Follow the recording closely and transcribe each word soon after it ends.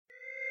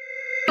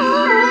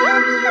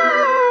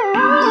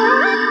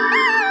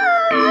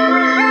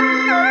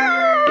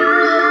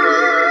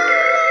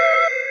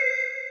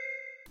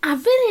I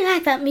really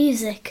like that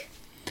music.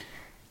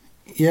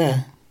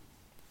 Yeah.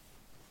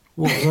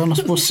 What, was I not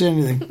supposed to say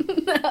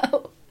anything?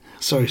 No.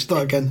 Sorry,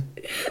 start again.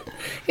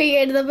 Can you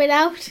edit the bit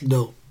out?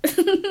 No.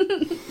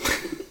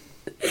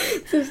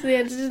 Seriously,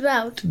 edit it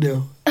out.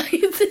 No. Are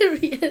you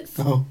serious?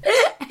 No.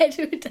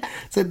 Edit it out.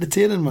 It's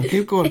entertaining, man.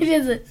 Keep going. It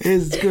isn't. It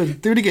is. It's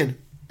good. Do it again.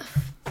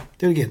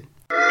 Do it again.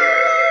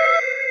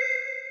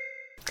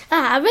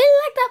 I really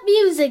like that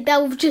music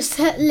that we've just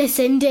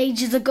listened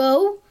ages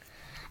ago.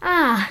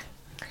 Well,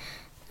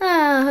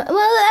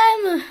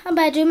 I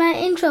better do my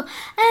intro.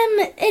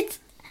 It's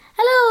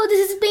hello.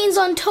 This is Beans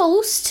on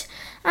Toast,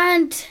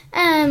 and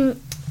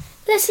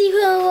let's see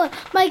who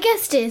my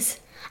guest is.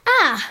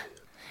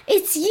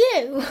 It's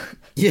you.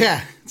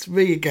 Yeah, it's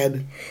me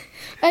again.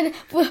 And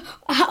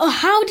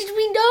how did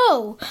we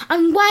know?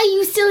 And why are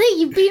you still here?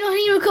 You've been on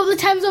here a couple of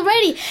times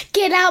already.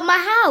 Get out my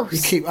house.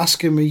 You keep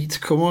asking me to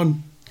come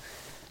on.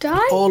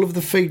 Die? All of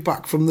the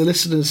feedback from the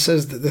listeners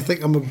says that they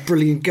think I'm a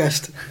brilliant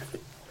guest.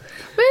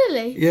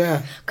 Really?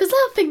 Yeah. Because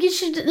I think you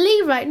should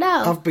leave right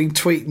now. I've been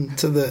tweeting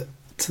to the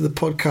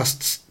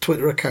podcast's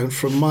Twitter account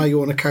from my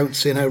own account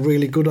saying how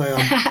really good I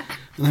am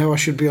and how I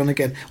should be on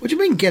again. What do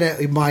you mean get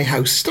out of my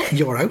house? It's not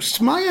your house,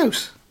 it's my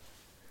house.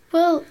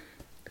 Well,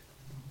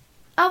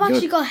 I've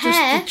actually You're got hair.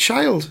 just a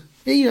child.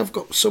 Yeah, I've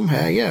got some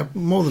hair, yeah,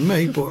 more than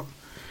me, but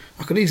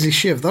I could easily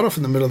shave that off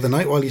in the middle of the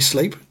night while you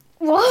sleep.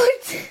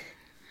 What?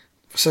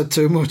 I said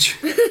too much.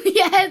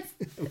 Yes.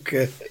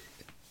 Okay.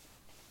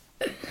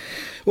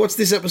 What's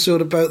this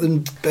episode about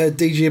then,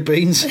 DJ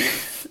Beans?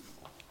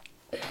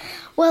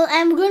 Well,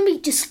 we're going to be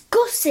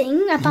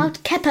discussing about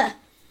Kepa.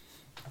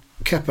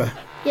 Kepa.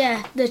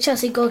 Yeah, the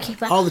Chelsea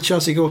goalkeeper. Oh, the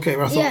Chelsea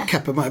goalkeeper. I thought Yeah.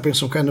 Kepa might have been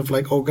some kind of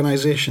like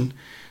organisation.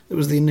 It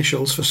was the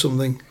initials for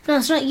something. No,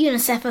 it's not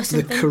UNICEF or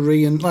something. The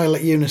Korean,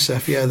 like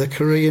UNICEF, yeah, the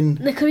Korean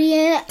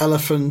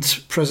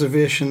Elephant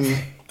Preservation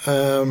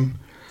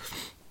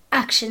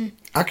Action.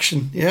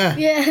 yeah.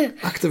 Yeah.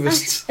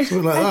 Activists,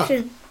 something like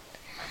that.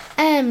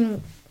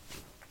 Action.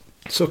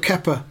 So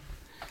Kepa.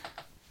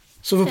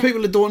 So for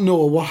people who don't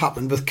know what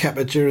happened with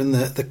Kepa during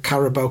the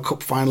Carabao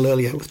Cup final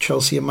earlier with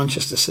Chelsea and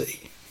Manchester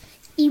City.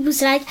 He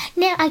was like,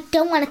 no, I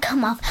don't want to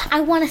come off.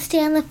 I want to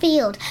stay on the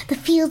field. The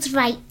field's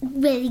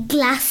really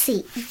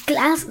glassy.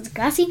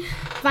 Glassy?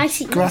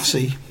 Ricey.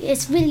 Grassy.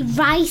 It's really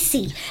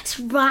ricey. It's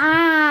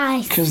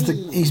ricey. Because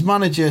his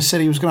manager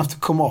said he was going to have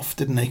to come off,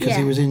 didn't he? Because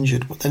he was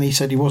injured. But then he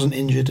said he wasn't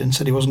injured and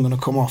said he wasn't going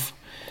to come off.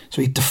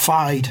 So he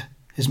defied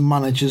his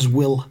manager's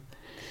will.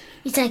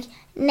 He's like,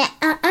 no,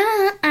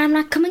 I'm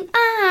not coming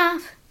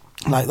off.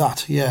 Like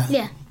that, yeah.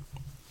 Yeah.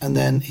 And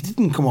then he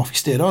didn't come off, he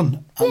stayed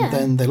on. And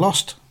then they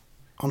lost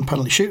on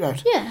penalty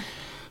shootout. Yeah.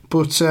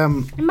 But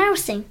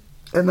embarrassing.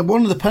 And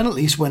one of the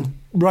penalties went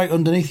right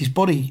underneath his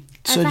body.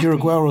 Exactly. Sergio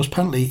Aguero's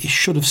penalty. He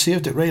should have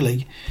saved it,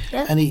 really.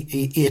 Yeah. And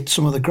he ate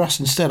some of the grass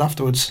instead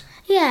afterwards.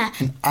 Yeah.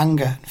 In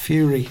anger and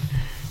fury.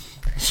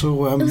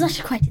 So it was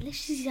actually quite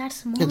delicious. He had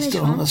some more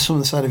later on. Some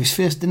of the side of his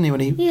face, didn't he,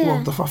 when he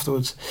walked off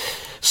afterwards?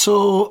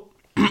 So,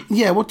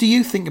 yeah, what do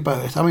you think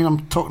about it? I mean,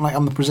 I'm talking like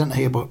I'm the presenter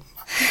here, but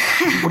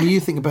what do you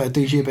think about it,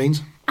 DJ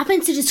Beans? I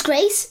think it's a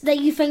disgrace that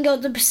you think you're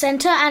the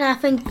presenter, and I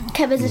think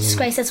Kepa's a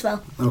disgrace as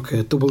well.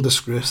 Okay, double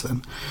disgrace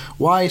then.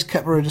 Why is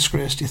Kepa a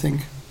disgrace, do you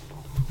think?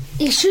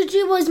 He should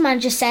do what his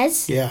manager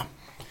says. Yeah.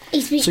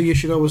 So you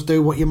should always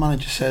do what your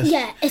manager says.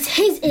 Yeah,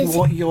 it's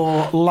what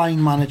your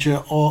line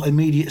manager or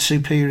immediate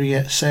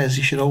superior says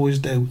you should always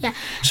do. Yeah.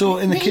 So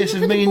in the case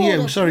of me and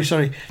you, sorry,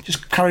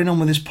 just carrying on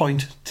with this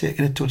point,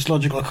 taking it to its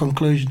logical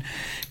conclusion.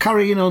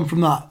 Carrying on from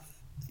that,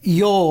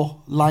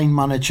 your line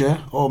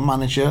manager or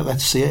manager,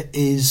 let's say,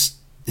 is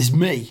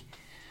me.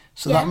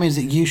 So that means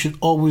that you should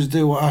always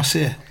do what I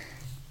say.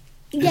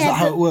 Is that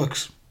how it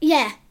works?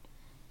 Yeah.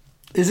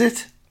 Is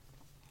it?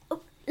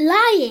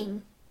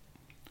 Lying.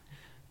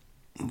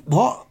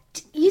 What?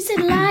 You said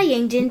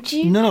lying, didn't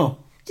you? No.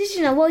 Did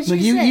you know? What did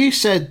you say? You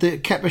said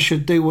that Kepa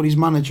should do what his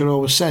manager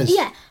always says.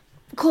 Yeah,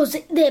 because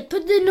they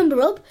put the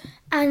number up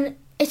and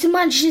it's a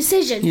manager's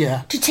decision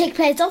to take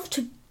players off,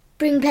 to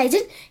bring players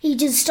in. He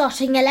did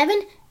starting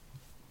 11.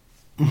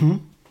 Mm-hmm.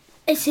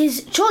 It's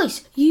his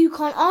choice. You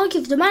can't argue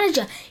with the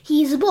manager.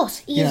 He is the boss.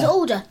 He is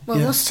older. Well,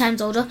 most of the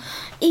time's older.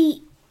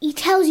 He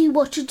tells you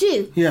what to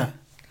do. Yeah.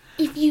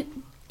 If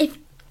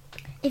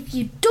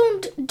you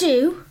don't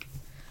do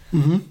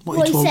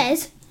what he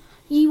says,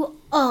 you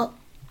are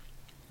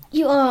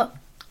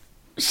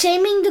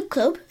shaming the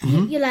club.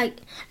 You're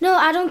like, no,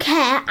 I don't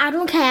care. I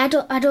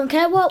don't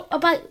care what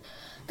about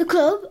the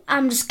club.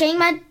 I'm just getting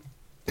my.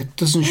 It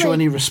doesn't show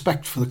any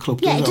respect for the club.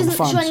 Yeah, it doesn't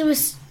show any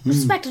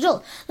respect at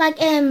all. Like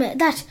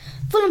that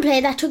Fulham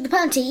player that took the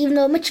penalty, even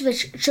though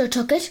Mitrovic should have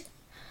took it.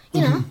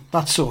 You know,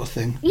 that sort of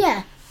thing.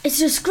 Yeah, it's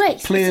just great.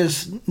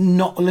 Players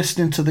not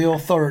listening to the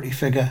authority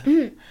figure.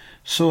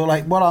 So,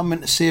 like, what I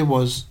meant to say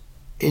was,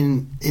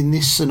 in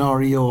this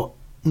scenario,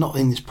 not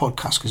in this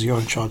podcast because you're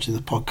in charge of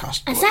the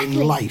podcast, but in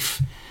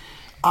life,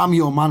 I'm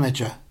your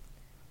manager.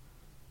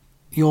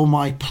 you're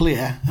my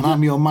player and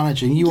I'm your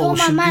manager, and you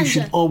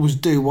should always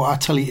do what I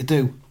tell you to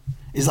do.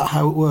 Is that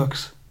how it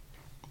works?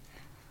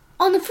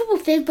 On the football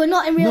field, but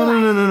not in real life.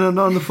 No,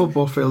 not on the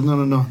football field.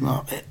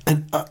 No.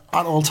 At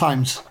all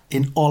times,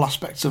 in all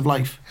aspects of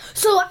life.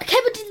 So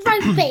Kepa did the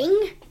right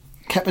thing.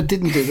 Kepa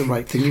didn't do the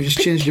right thing. You just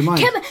changed your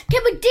mind.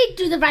 Kepa did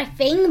do the right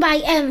thing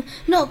by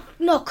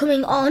not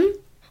coming on.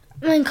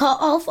 I mean,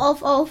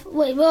 off.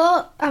 Wait,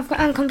 what?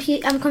 I'm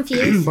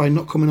confused. By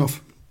not coming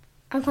off.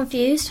 I'm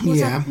confused.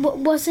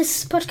 What's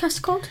this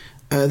podcast called?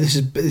 This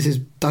is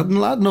Dad and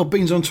Lad. No,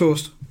 Beans on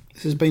Toast.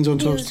 This is Beans on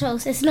Toast.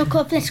 It's not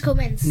called Political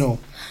Mints. No.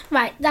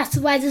 Right, that's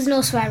why there's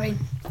no swearing.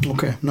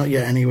 Okay, not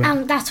yet anyway.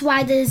 And that's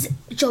why there's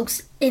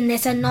jokes in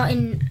this and not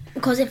in...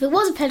 Because if it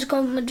was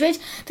Atletico Madrid,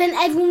 then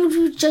everyone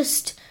would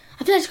just...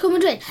 Atletico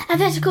Madrid,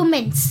 Atletico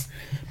Mints.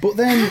 But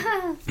then,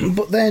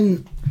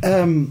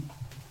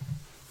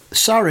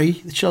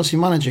 Sarri, the Chelsea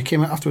manager,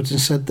 came out afterwards and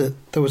said that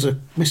there was a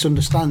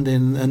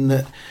misunderstanding and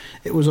that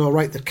it was all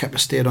right that Kepa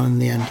stayed on in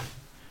the end.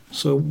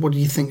 So what do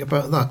you think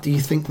about that? Do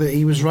you think that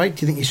he was right?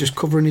 Do you think he's just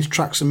covering his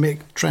tracks and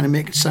trying to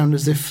make it sound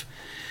as if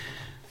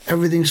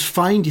everything's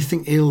fine? Do you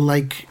think he'll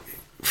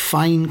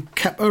fine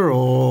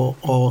Kepa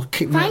or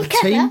kick him out of the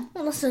team?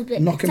 Well, that's a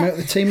bit, knock him out of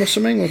the team or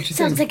something? What do you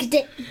sounds think? Like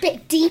a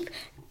bit deep.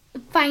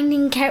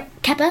 Finding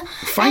Kepa.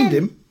 Find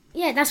him?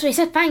 Yeah, that's what he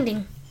said.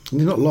 Finding.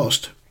 You're not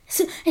lost.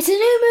 So it's a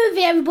new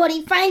movie,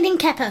 everybody. Finding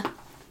Kepa.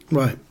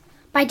 Right.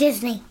 By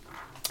Disney.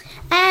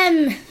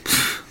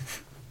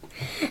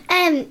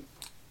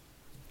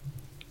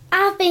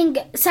 I think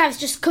Sar's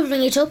just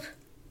covering it up.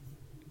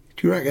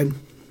 Do you reckon?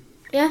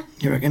 Yeah.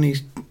 You reckon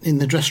he's in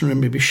the dressing room,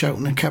 maybe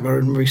shouting at Kepa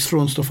and he's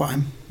throwing stuff at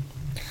him?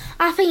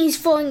 I think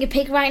he's throwing a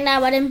pig right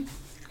now at him.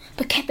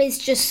 But Kepa's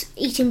just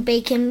eating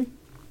bacon.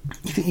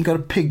 You think he got a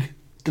pig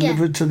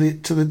delivered to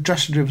the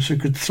dressing room so he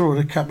could throw it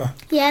at Kepa?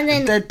 Yeah, and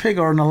then... A dead pig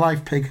or an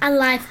alive pig? A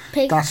live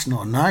pig. That's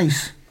not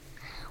nice.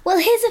 Well,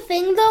 here's the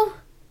thing, though.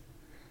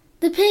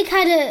 The pig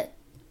had a...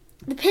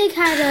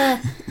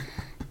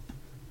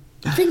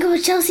 Think of a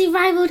Chelsea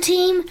rival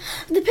team.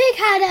 The pig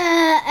had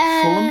a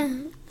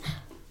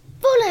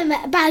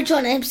Fulham badge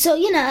on him, so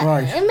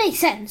right. It makes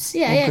sense.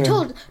 Okay.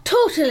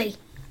 Totally.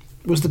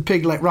 Was the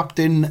pig wrapped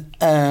in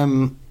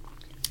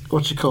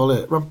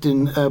wrapped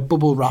in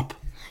bubble wrap?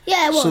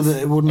 Yeah, it was. So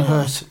that it wouldn't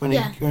hurt when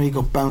he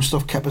got bounced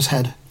off Kepa's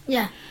head.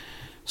 Yeah.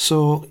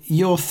 So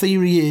your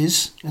theory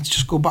is, let's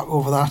just go back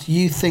over that.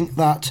 You think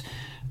that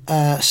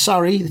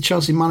Sarri, the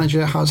Chelsea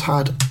manager, has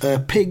had a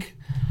pig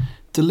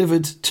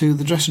delivered to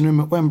the dressing room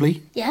at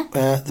Wembley. Yeah.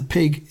 The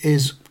pig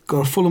is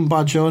got a Fulham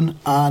badge on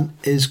and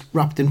is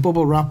wrapped in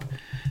bubble wrap,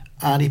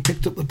 and he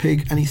picked up the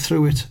pig and he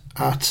threw it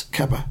at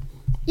Kepa.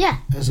 Yeah.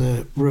 As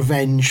a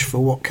revenge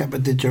for what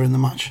Kepa did during the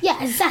match.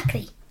 Yeah,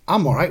 exactly.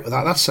 I'm all right with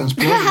that. That sounds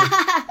plausible.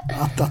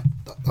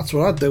 That's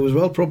what I'd do as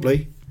well,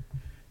 probably.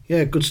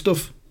 Yeah, good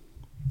stuff.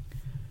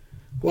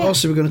 What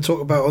else are we going to talk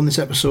about on this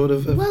episode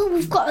of Well,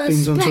 we've got a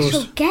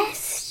special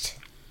guest.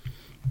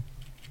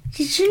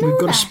 Did you know We've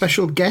got a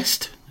special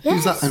guest? Yes.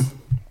 Who's that then?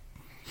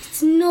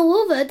 It's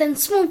no other than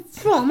someone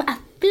from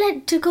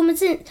Atletico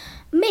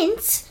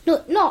Mints.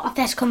 No, not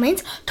Atletico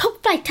Mints.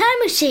 Top Flight Time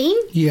Machine.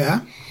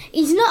 Yeah.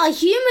 He's not a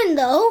human,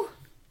 though.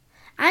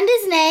 And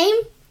his name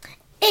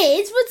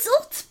is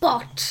Result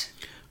Spot.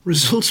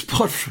 Result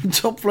Spot from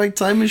Top Flight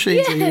Time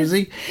Machine, is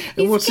he?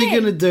 And what's he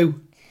going to do?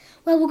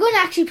 Well, we're going to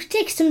actually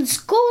predict some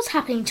scores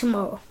happening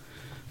tomorrow.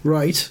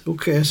 Right,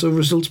 okay, so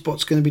Result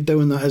Spot's going to be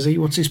doing that, is he?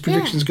 What's his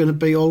predictions going to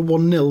be? All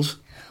 1-0s?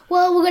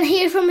 Well, we're going to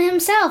hear from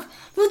himself.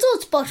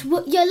 Result Spot,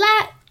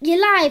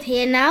 you're live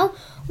here now.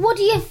 What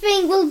do you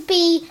think will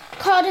be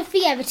Cardiff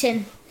v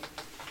Everton?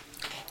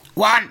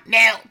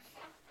 1-0.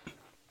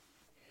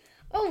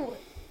 Oh,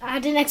 I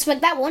didn't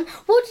expect that one.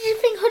 What did you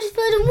think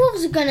Huddersfield and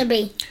Wolves are going to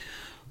be?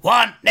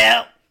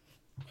 1-0.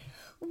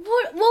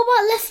 What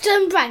about Leicester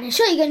and Brighton?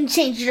 Sure, you're going to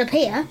change it up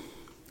here.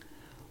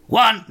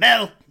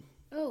 1-0.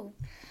 Oh.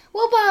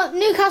 What about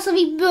Newcastle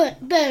v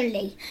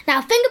Burnley?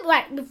 Now, think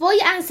about it. Before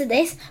you answer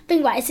this,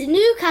 think about it. Is it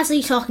Newcastle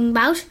you're talking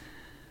about?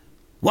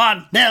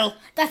 1-0.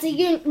 That's a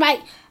unit,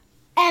 right.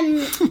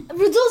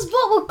 Results,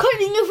 but we're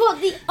cutting you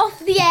off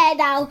the air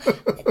now.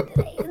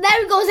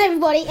 There it goes,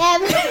 everybody.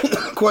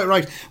 Quite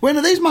right. When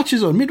are these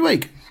matches on?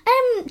 Midweek?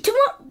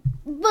 Tomorrow.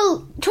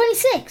 Well,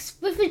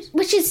 26th,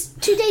 which is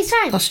 2 days'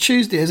 time. That's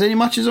Tuesday. Is there any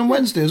matches on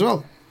Wednesday as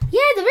well?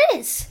 Yeah, there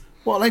is.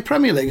 What, like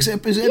Premier League? Is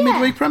it a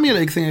midweek Premier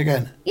League thing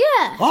again?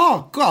 Yeah.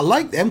 Oh, God, I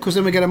like them because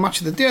then we get a match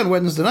of the day on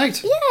Wednesday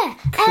night. Yeah.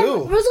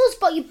 Cool. Results,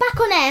 but you're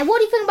back on air. What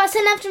do you think about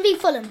Southampton v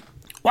Fulham?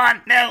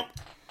 1-0.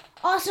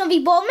 Arsenal v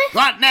Bournemouth?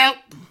 1-0.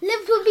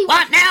 Liverpool v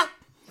 1-0.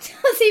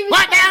 Chelsea v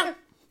 1-0.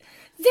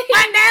 1-0.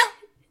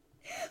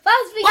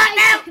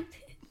 1-0.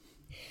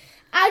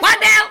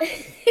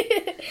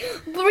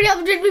 1-0. Real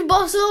Madrid v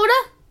Barcelona?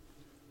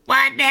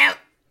 1-0.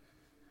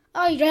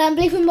 Oh, you don't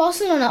believe in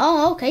Barcelona?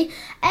 Oh, okay.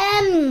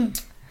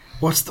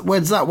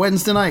 When's that?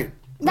 Wednesday night?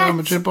 Real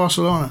Madrid,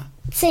 Barcelona.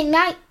 Same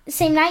night,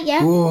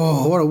 yeah.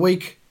 Whoa, what a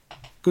week.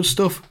 Good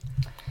stuff.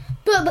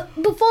 But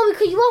before we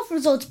cut you off,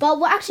 Results, but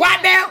we're actually...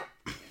 1-0.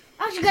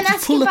 I was going to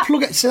ask Pull you the about...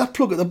 plug. See that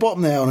plug at the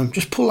bottom there on him.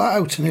 Just pull that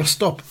out and he'll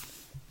stop.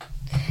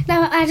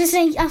 Now, I just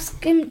need to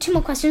ask him 2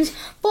 more questions.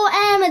 For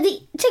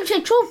the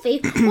Ticketed Trophy,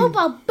 what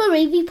about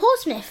Bury v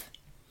Portsmouth?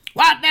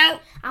 What now?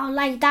 I would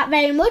like that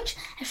very much.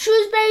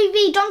 Shrewsbury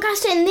v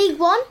Doncaster in League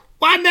One.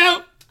 What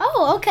now?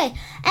 Oh, okay.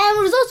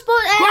 Results,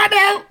 but... What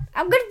now?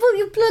 I'm going to pull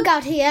your plug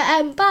out here.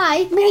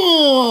 Bye.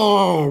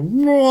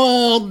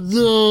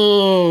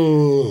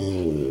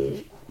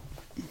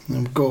 There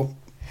we go.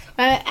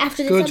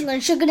 After this, Good. I'm going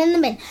to sugar it in the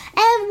bin.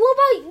 What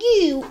about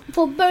you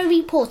for Bury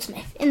v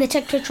Portsmouth in the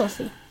Ticketed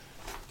Trophy?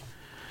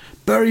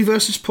 Bury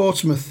versus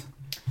Portsmouth.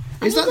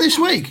 Is that this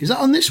week? Is that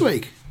on this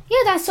week? Yeah,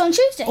 that's on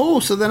Tuesday. Oh,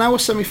 so then our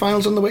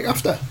semi-finals on the week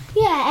after.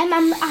 Yeah,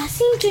 I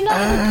seem to not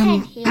have a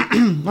pen here.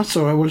 That's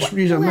all right. We'll just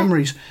use our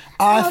memories.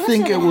 I that's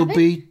think what it I will have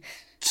be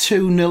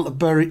 2-0 to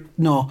Bury.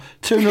 No,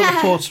 2-0 to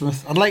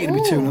Portsmouth. I'd like it to be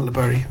 2-0 to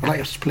Bury. I'd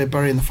like us to play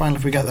Bury in the final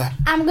if we get there.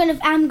 I'm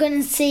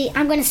gonna say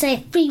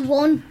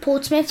 3-1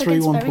 Portsmouth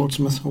against 3-1 Bury.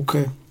 Portsmouth.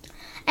 Okay.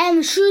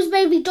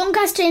 Shrewsbury v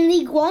Doncaster in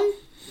League One.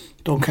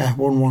 Don't care.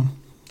 1-1.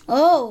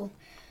 Oh.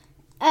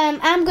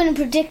 I'm gonna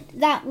predict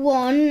that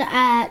one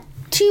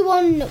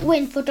 2-1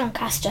 win for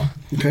Doncaster.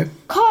 Okay.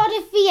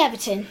 Cardiff v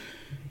Everton.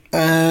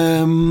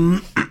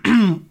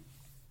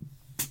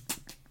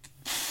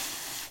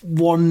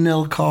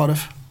 1-0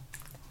 Cardiff.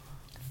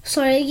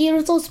 Sorry, your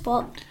results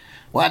spot.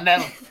 What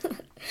now?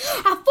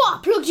 I thought I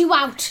plugged you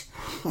out.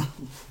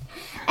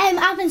 I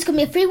think it's gonna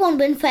be a 3-1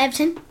 win for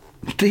Everton.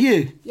 Do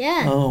you?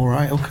 Yeah. Oh,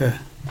 right. Okay.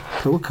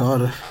 Go with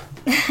Cardiff.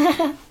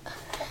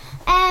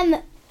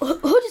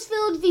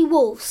 Huddersfield v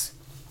Wolves.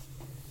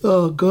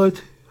 Oh,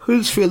 God.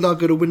 Huddersfield are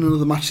going to win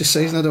another match this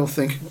season, I don't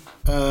think.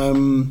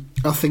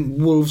 I think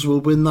Wolves will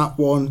win that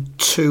one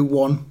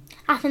 2-1.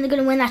 I think they're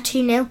going to win that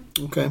 2-0.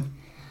 Okay.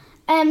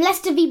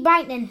 Leicester v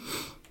Brighton.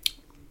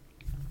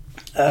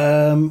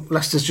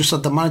 Leicester's just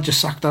had the manager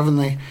sacked, haven't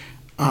they?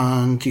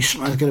 And he's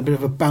trying to get a bit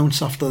of a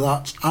bounce after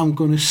that. I'm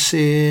going to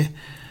say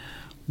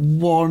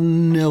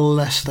 1-0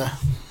 Leicester.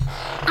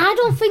 I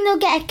don't think they'll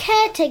get a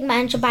caretaker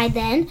manager by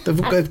then.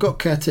 They've got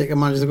caretaker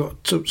managers. They've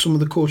got some of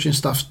the coaching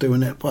staff's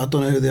doing it, but I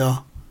don't know who they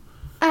are.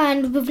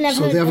 And we've never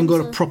So heard they haven't them,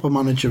 got a proper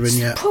manager in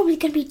yet. Probably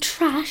going to be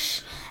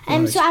trash.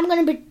 Right. So I'm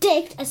going to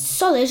predict a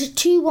solid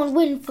 2-1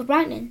 win for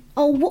Brighton.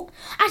 Or what?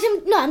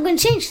 I'm going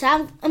to change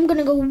that. I'm going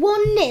to go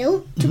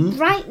 1-0 to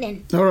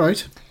Brighton. All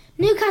right.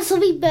 Newcastle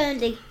v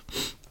Burnley.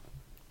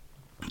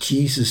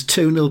 Jesus,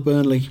 2-0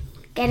 Burnley.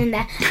 Get in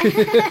there.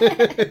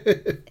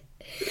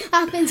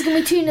 I think it's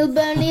going to be 2-0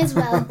 Burnley as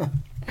well.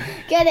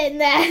 Get in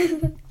there.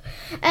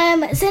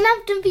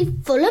 Southampton v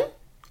Fulham.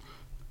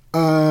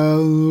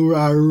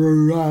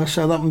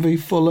 Southampton v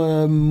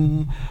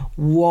Fulham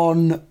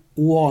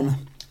 1-1.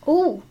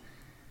 Oh,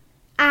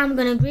 I'm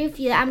going to agree with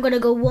you. I'm going to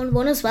go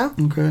 1-1 as well.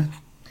 Okay.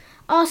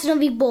 Arsenal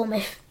v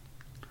Bournemouth.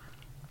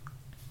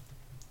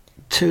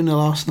 2-0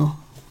 Arsenal.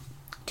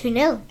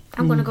 2-0.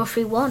 I'm going to go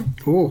 3-1.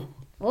 Oh.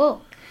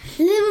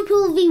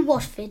 Liverpool v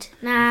Watford.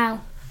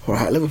 Now, All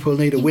right, Liverpool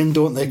need a win,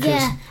 don't they? 'Cause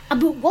yeah,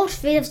 but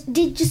Watford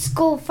did just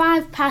score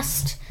 5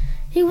 past...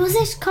 Who was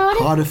it?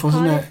 Cardiff,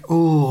 wasn't it?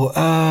 Oh,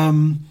 I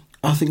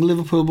think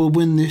Liverpool will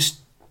win this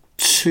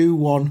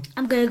 2-1.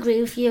 I'm going to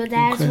agree with you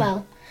there Okay. as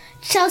well.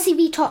 Chelsea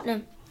v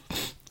Tottenham.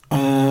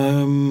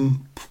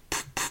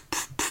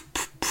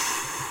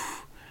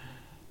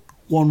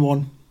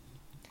 1-1.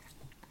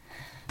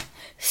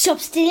 Stop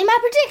stealing my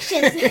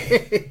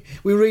predictions.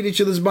 We read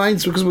each other's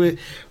minds because we're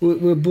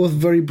both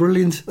very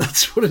brilliant.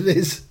 That's what it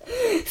is.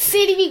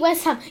 City v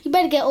West Ham. You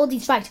better get all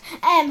these right.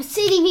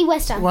 City v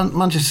West Ham.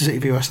 Manchester City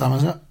v West Ham,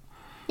 is it?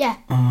 Yeah.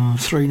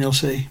 3-0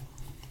 City.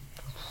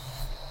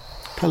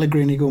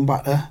 Pellegrini going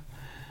back there.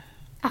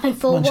 I think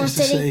 4-1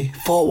 Manchester City. City.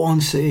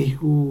 4-1 City.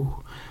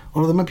 Ooh.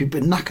 Although they might be a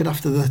bit knackered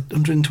after the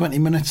 120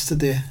 minutes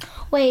today.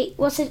 Wait,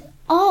 what's it?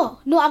 Oh,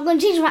 no, I'm going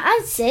to change my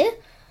answer.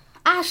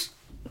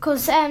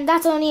 Because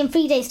that's only in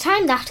 3 days'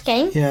 time, that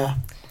game. Yeah.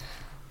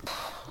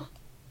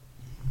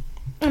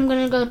 I'm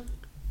going to go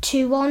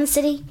 2-1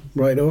 City.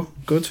 Righto.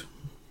 Good.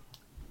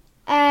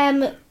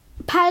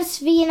 Palace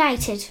v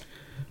United.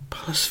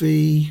 Palace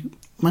v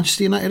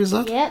Manchester United, is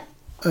that? Yep.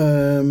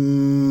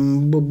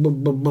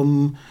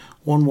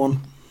 1-1.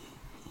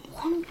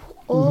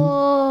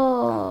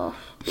 Oh.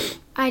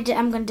 I'm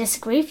going to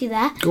disagree with you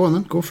there. Go on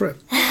then. Go for it.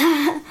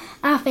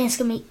 I think it's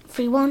going to be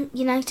 3-1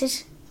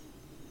 United.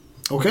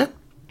 Okay.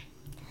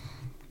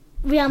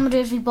 Real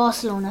Madrid v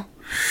Barcelona.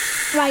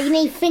 Right, you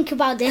need to think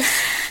about this.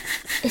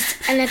 It's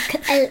El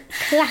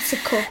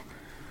Clasico.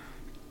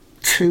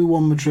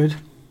 2-1 Madrid.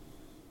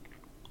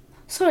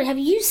 Sorry, have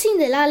you seen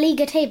the La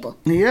Liga table?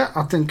 Yeah,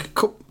 I think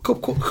cup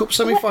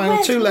semi-final,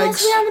 Where's- 2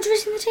 legs. Where's Real Madrid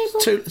in the table?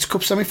 It's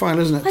cup semi-final,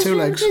 isn't it? Where's 2 Real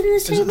legs. Madrid in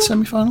this Is it the table?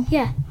 semi-final?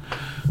 Yeah.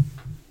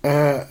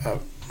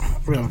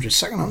 Real Madrid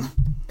second, aren't they?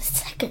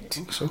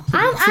 Second. So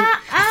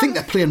I think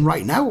they're playing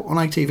right now on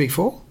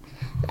ITV4.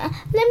 Let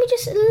me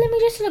just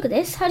look at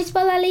this. How do you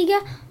spell La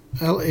Liga?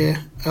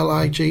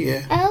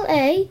 Liga.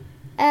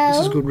 L-A-L.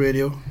 This is good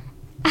radio.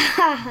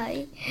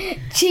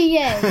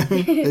 I-G-A.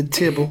 The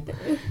table.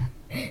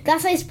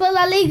 That's how you spell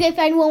La Liga if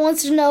anyone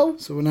wants to know.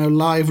 So we're now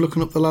live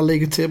looking up the La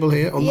Liga table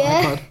here on the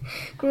iPad.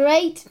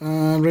 Great.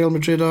 And Real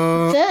Madrid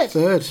are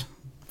Third.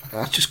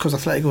 That's just because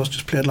Atletico's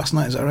just played last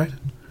night, is that right?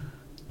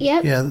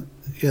 Yep. Yeah.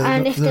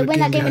 And if they win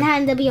that game in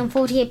hand, they'll be on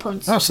 48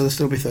 points. Oh, so they'll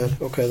still be third.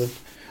 Okay then.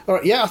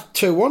 Alright, yeah,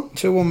 2-1.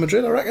 2-1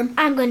 Madrid, I reckon.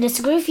 I'm going to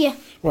disagree with you.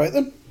 Right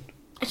then.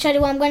 I'll tell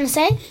you what I'm going to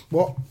say.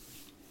 What?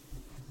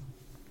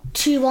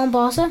 2-1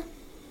 Barca.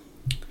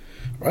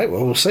 Right,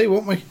 well, we'll see,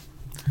 won't we?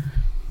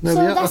 There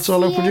we are, that's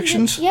all our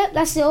predictions. Yep,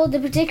 that's all the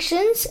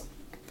predictions.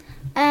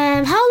 How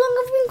long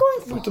have we been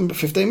going for? We've done about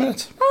 15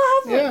 minutes.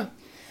 Oh, have we? Yeah.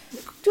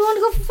 Do you want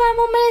to go for 5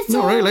 more minutes?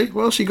 Not or? really.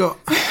 What else you got?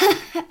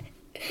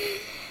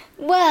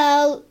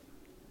 Well,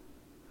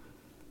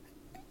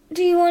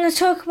 do you want to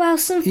talk about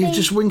something? You've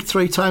just winked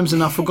 3 times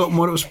and I've forgotten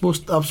what I was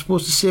supposed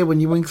to say when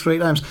you winked 3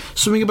 times.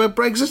 Something about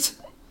Brexit?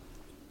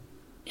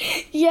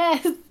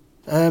 Yes.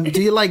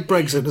 Do you like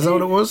Brexit? Is that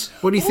what it was?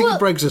 What do you think of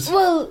Brexit?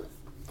 Well,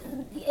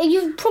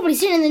 you've probably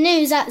seen in the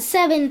news that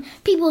 7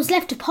 people's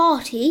left the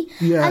party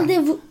and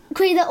they've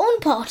created their own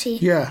party.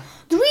 Yeah.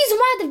 The reason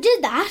why they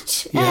did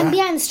that,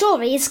 behind the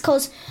story, is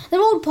because their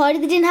old party,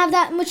 they didn't have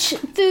that much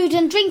food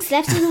and drinks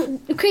left, so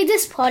they created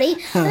this party,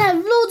 and have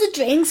loads of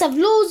drinks, have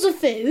loads of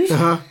food.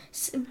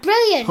 It's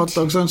brilliant. Hot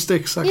dogs on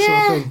sticks, that sort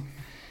of thing.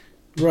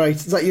 Right,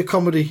 is that your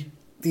comedy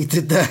you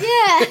did there?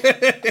 Yeah.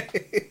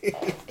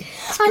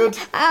 It's good.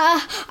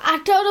 I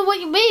don't know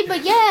what you mean,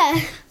 but yeah.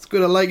 It's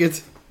good, I like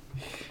it.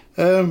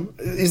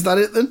 Is that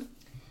it then?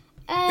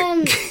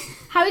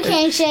 Harry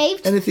Kane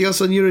shaved. Anything else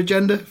on your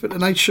agenda for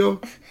tonight's show?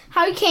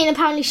 Harry Kane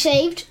apparently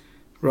shaved.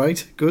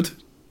 Right, good.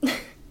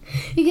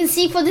 You can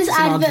see for this It's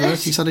an advert.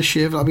 He's had a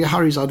shave. That'll be a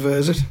Harry's advert,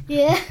 is it?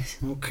 Yeah.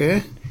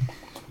 Okay.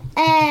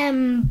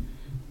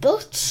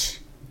 But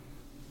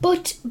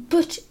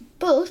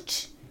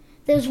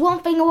there's one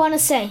thing I want to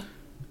say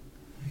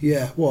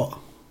Yeah, what?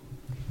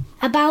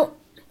 about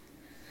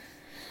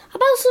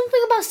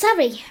something about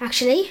Sarri,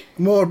 actually.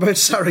 More about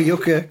Sarri,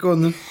 okay, go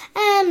on then.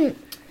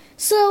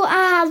 So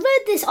I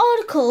read this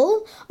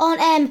article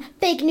on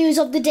Big News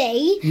of the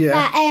Day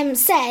that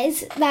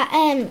says that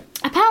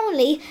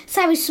apparently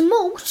Sarri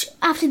smoked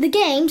after the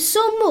game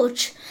so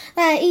much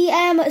that he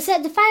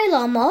set the fire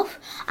alarm off.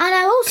 And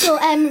I also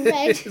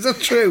read... Is that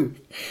true?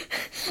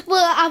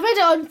 Well, I read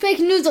it on Fake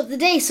News of the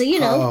Day, so you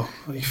know.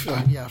 Oh,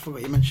 yeah, I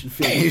forgot you mentioned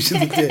fake news of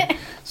the day.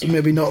 So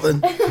maybe not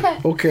then.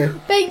 Okay.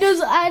 Fake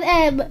news,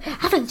 and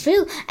I think it's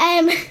real.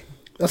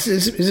 Is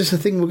this a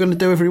thing we're going to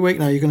do every week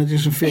now? You're going to do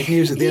some fake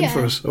news at the end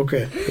for us?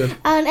 Okay, good.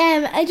 And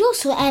it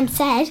also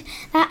said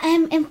that,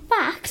 in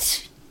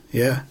fact,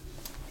 Yeah.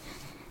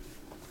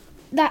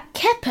 that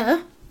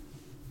Kepa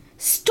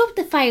stopped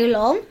the fire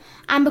alarm,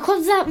 and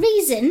because of that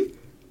reason,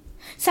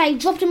 so he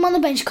dropped him on the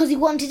bench because he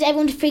wanted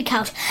everyone to freak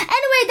out.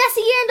 Anyway, that's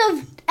the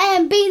end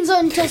of Beans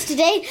on Toast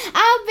today.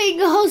 I've been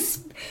your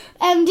host,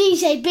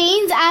 DJ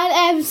Beans,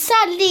 and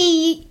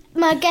sadly,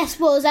 my guest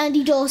was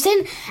Andy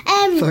Dawson.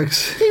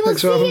 Thanks. We will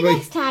Thanks for see having you me.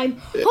 next time.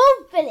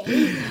 Hopefully,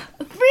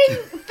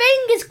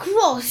 fingers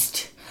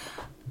crossed,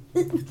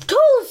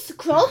 toes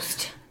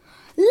crossed,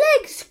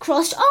 legs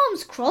crossed,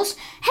 arms crossed,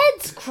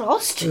 heads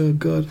crossed, Oh,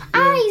 God.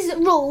 eyes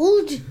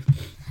rolled,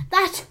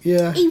 that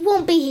he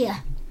won't be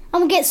here.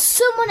 And we'll get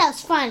someone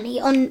else finally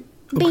on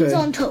Beans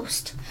on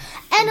Toast.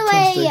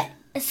 Anyway,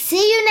 Fantastic.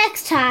 see you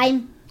next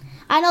time.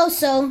 And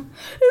also,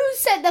 who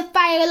set the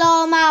fire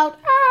alarm out?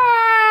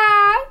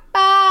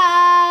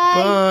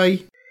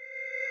 Bye.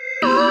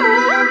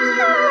 Bye.